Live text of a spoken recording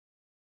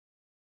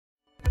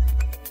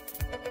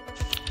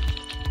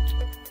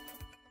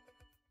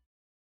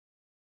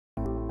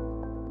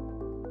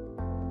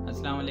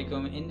Assalamu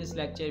alaikum. In this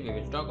lecture we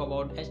will talk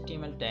about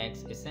HTML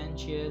tags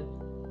essential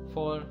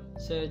for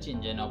search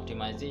engine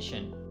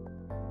optimization.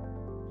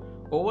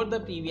 Over the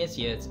previous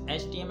years,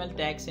 HTML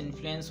tags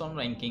influence on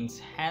rankings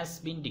has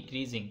been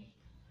decreasing,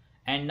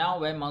 and now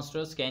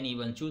webmasters can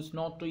even choose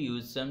not to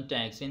use some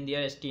tags in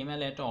their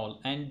HTML at all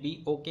and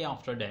be okay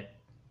after that.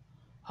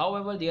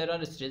 However, there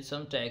are still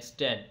some tags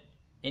that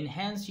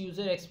enhance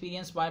user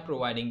experience by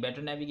providing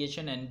better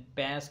navigation and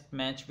best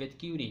match with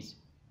queries.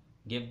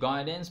 Give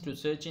guidance to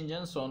search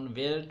engines on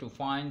where to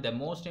find the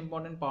most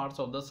important parts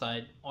of the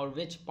site or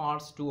which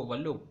parts to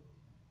overlook.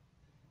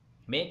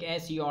 Make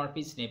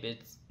SERP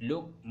snippets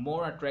look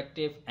more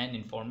attractive and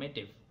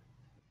informative.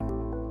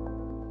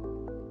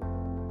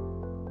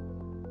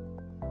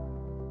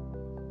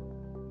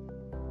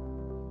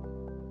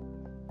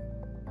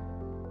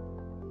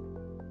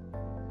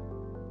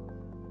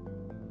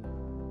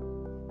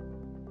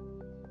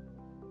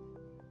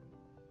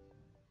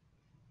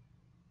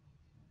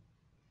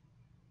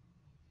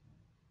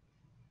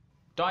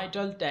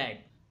 Title tag.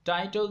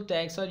 Title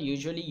tags are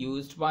usually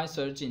used by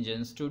search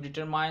engines to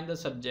determine the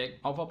subject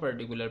of a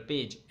particular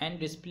page and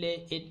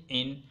display it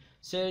in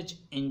search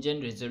engine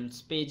results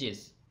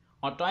pages.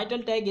 A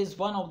title tag is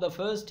one of the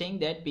first things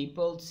that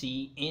people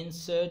see in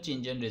search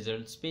engine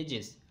results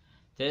pages.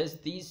 Thus,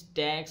 these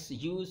tags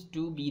used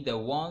to be the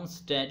ones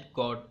that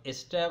got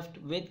stuffed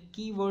with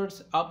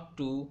keywords up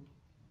to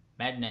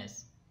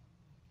madness.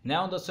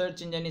 Now the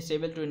search engine is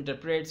able to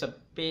interpret a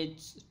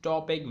page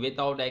topic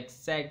without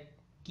exact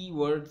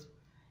keywords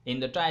in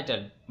the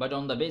title, but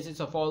on the basis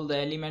of all the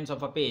elements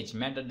of a page: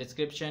 meta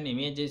description,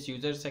 images,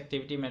 users,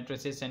 activity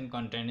matrices, and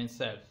content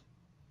itself.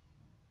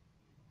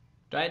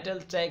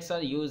 Title tags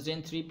are used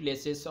in three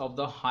places of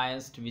the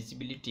highest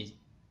visibility: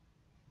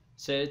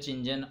 search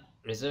engine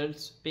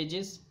results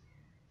pages.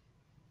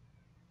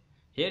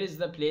 Here is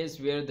the place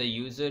where the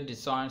user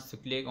decides to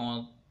click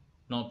or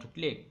not to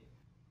click.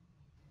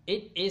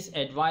 It is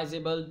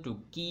advisable to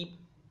keep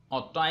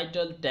a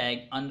title tag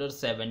under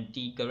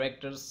 70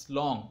 characters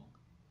long.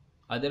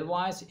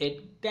 Otherwise,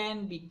 it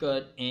can be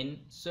cut in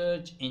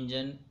search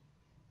engine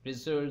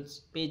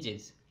results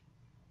pages,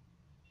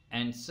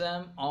 and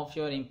some of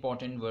your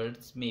important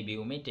words may be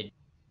omitted.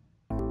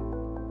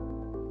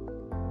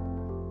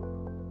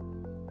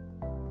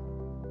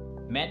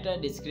 Meta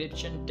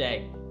description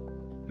tag.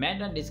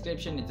 Meta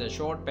description is a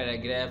short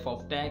paragraph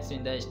of text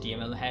in the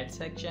HTML head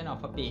section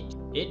of a page.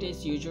 It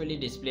is usually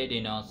displayed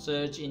in a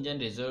search engine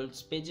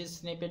results pages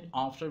snippet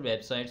after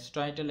website's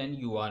title and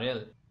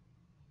URL.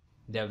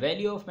 The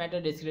value of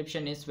meta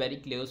description is very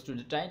close to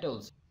the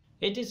titles.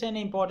 It is an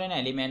important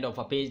element of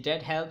a page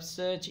that helps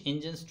search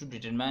engines to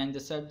determine the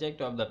subject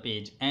of the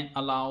page and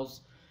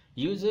allows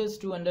users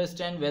to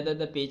understand whether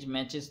the page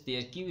matches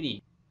their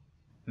query.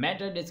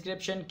 Meta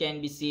description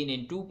can be seen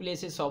in two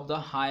places of the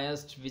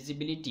highest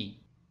visibility.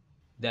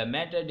 The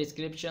meta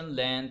description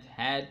length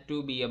had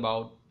to be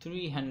about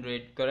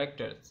 300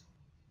 characters.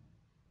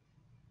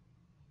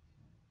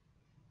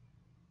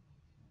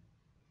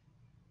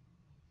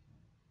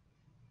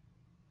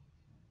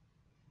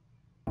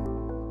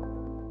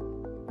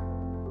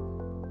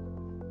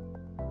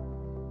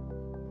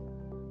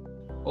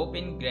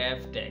 Open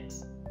graph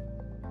tags.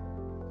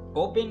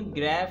 Open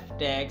graph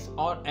tags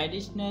are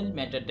additional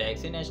meta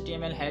tags in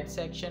HTML head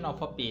section of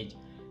a page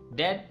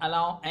that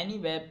allow any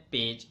web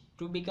page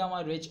to become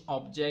a rich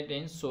object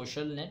in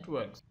social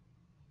networks.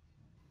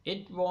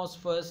 It was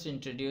first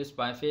introduced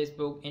by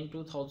Facebook in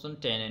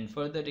 2010 and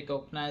further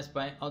recognized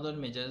by other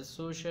major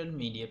social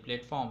media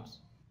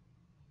platforms.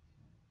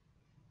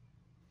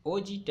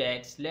 OG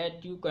tags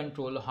let you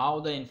control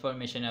how the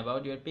information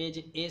about your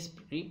page is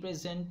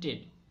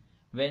represented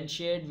when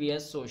shared via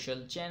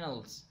social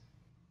channels.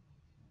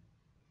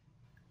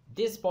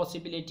 This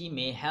possibility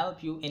may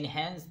help you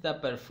enhance the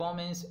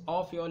performance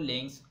of your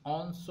links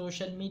on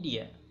social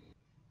media.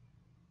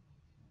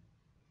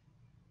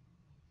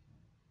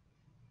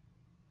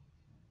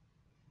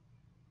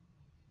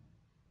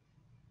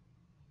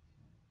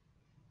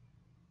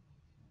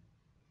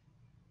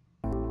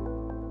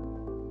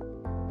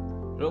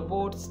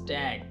 Robots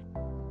tag.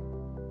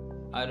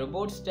 A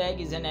robots tag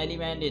is an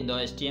element in the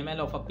HTML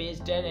of a page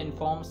that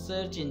informs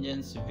search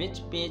engines which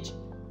page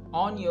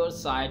on your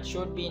site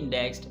should be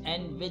indexed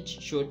and which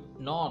should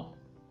not.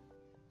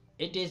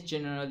 It is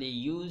generally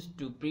used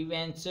to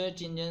prevent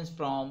search engines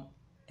from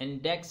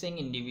indexing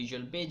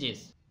individual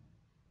pages.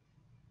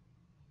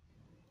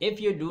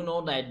 If you do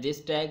not add this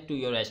tag to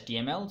your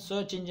HTML,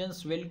 search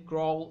engines will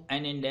crawl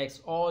and index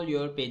all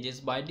your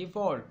pages by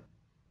default.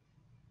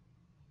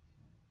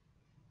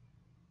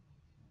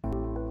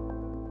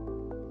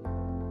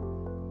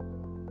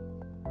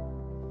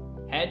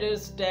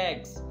 Headers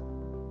tags.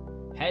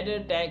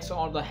 Header tags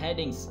are the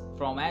headings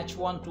from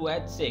H1 to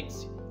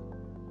H6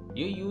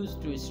 you use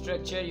to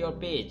structure your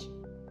page.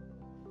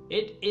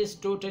 It is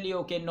totally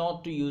okay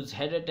not to use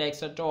header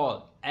tags at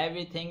all.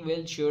 Everything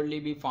will surely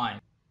be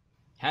fine.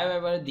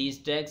 However, these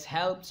tags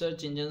help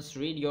search engines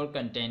read your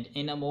content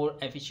in a more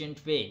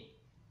efficient way.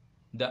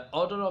 The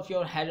order of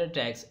your header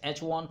tags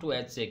H1 to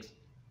H6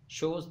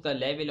 shows the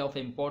level of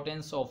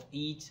importance of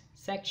each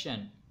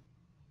section.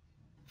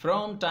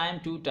 From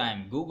time to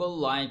time, Google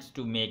likes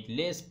to make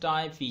list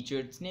type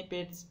featured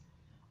snippets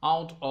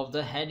out of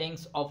the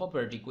headings of a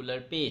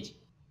particular page.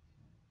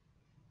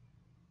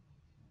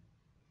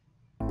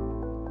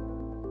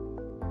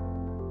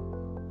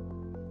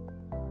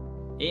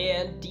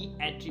 ALT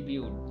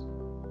attributes.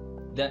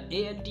 The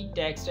ALT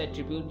text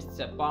attribute is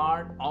a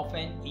part of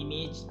an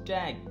image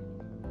tag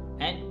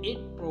and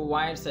it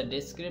provides a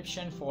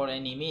description for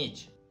an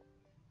image.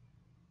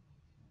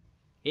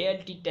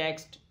 ALT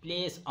text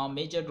plays a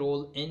major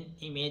role in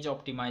image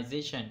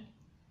optimization.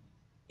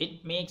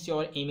 It makes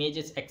your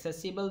images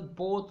accessible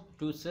both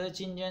to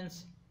search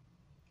engines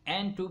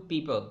and to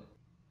people.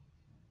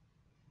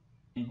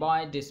 And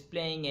by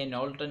displaying an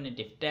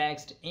alternative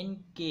text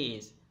in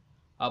case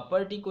a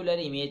particular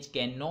image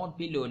cannot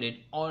be loaded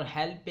or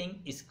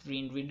helping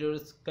screen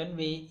readers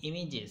convey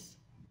images.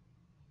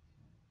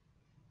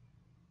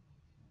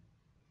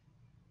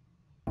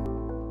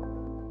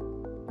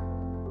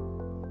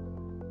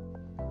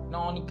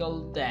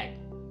 Canonical Tag.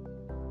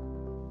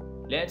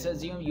 Let's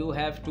assume you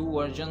have two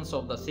versions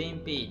of the same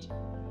page,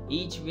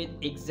 each with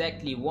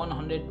exactly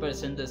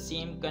 100% the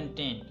same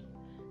content.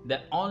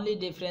 The only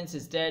difference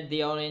is that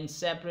they are in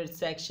separate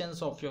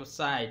sections of your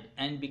site,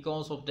 and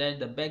because of that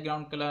the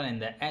background color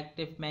and the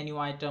active menu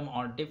item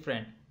are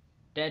different.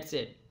 That's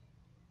it.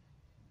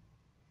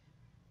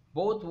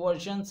 Both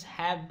versions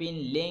have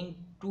been linked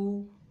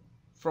to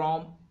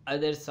from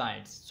other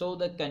sites, so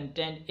the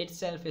content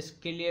itself is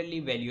clearly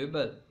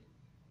valuable.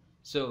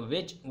 So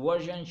which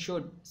version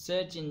should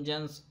search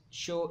engines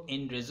show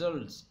in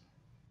results?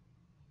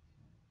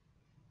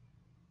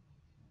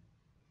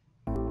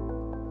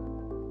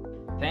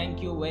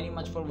 Thank you very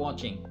much for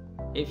watching.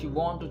 If you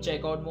want to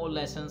check out more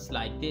lessons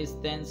like this,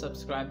 then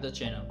subscribe the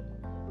channel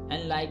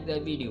and like the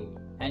video.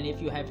 And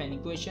if you have any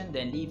question,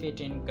 then leave it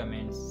in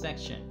comments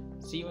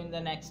section. See you in the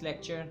next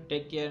lecture.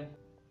 Take care.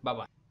 Bye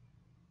bye.